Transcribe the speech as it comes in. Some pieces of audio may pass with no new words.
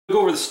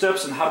go over the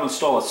steps on how to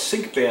install a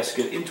sink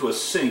basket into a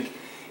sink.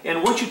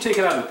 And once you take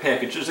it out of the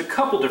package, there's a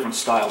couple different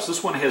styles.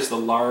 This one has the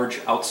large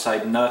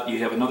outside nut. You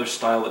have another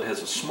style that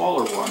has a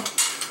smaller one.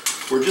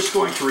 We're just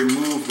going to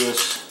remove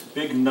this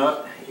big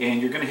nut,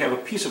 and you're going to have a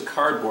piece of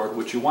cardboard,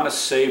 which you want to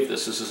save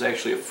this. This is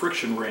actually a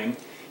friction ring.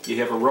 You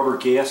have a rubber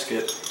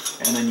gasket,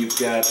 and then you've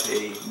got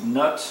a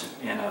nut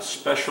and a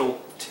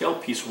special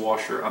tailpiece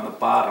washer on the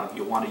bottom.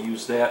 You'll want to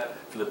use that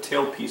for the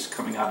tailpiece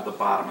coming out of the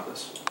bottom of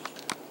this.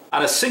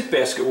 On a sink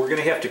basket, we're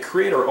going to have to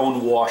create our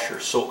own washer.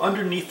 So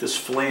underneath this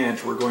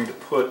flange, we're going to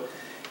put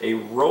a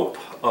rope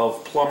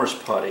of plumber's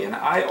putty. And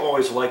I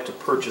always like to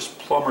purchase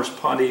plumber's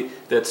putty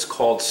that's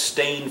called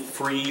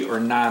stain-free or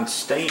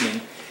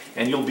non-staining.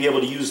 And you'll be able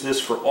to use this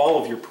for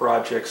all of your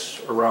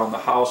projects around the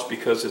house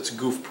because it's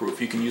goof-proof.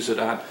 You can use it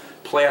on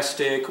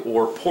plastic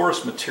or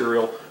porous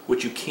material,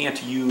 which you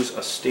can't use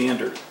a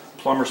standard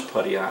plumber's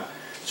putty on.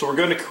 So we're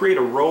going to create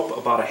a rope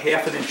about a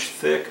 ½ an inch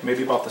thick,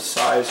 maybe about the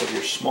size of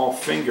your small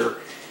finger,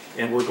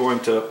 and we're going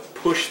to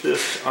push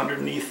this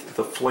underneath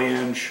the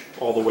flange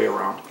all the way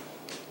around.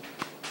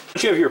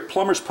 Once you have your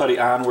plumber's putty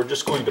on, we're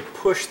just going to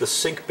push the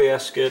sink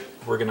basket.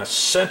 We're going to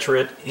center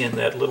it in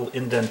that little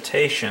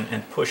indentation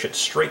and push it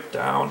straight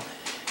down,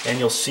 and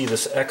you'll see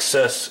this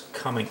excess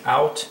coming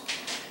out,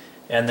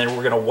 and then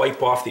we're going to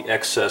wipe off the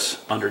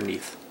excess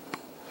underneath.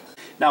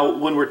 Now,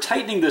 when we're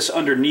tightening this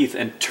underneath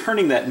and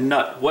turning that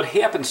nut, what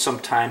happens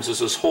sometimes is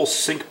this whole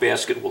sink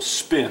basket will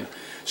spin.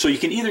 So you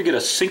can either get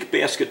a sink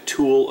basket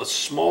tool, a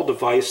small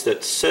device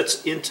that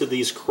sets into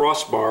these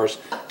crossbars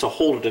to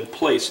hold it in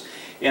place.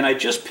 And I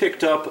just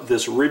picked up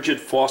this rigid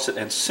faucet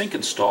and sink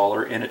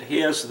installer, and it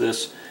has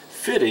this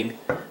fitting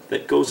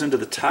that goes into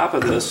the top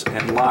of this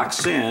and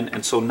locks in,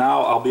 and so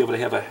now I'll be able to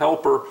have a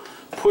helper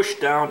push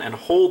down and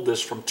hold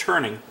this from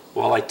turning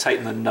while I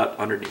tighten the nut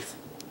underneath.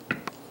 If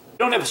you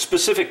don't have a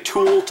specific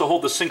tool to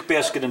hold the sink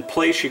basket in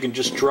place, you can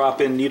just drop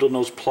in needle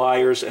nose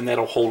pliers and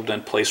that'll hold it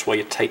in place while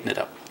you tighten it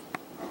up.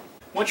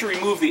 Once you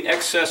remove the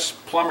excess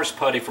plumber's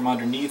putty from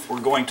underneath, we're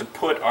going to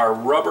put our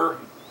rubber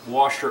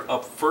washer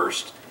up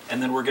first,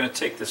 and then we're going to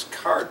take this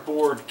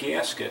cardboard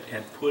gasket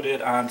and put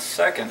it on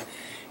second,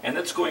 and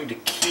that's going to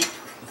keep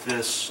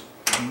this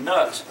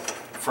nut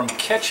from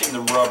catching the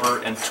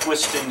rubber and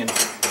twisting and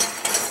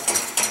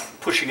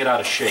pushing it out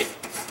of shape.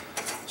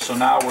 So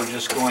now we're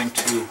just going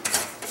to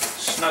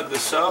snug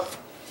this up,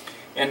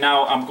 and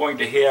now I'm going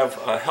to have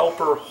a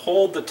helper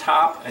hold the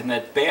top and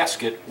that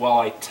basket while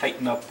I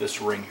tighten up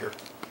this ring here.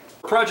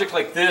 For a project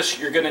like this,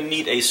 you're going to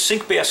need a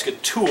sink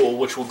basket tool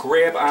which will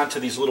grab onto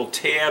these little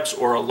tabs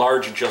or a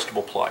large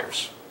adjustable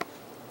pliers.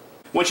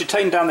 Once you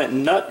tighten down that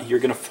nut, you're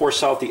going to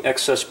force out the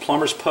excess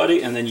plumber's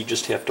putty, and then you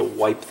just have to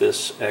wipe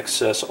this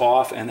excess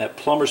off, and that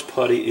plumber's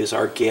putty is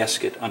our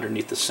gasket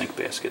underneath the sink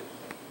basket.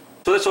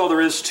 So that's all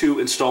there is to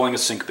installing a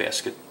sink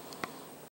basket.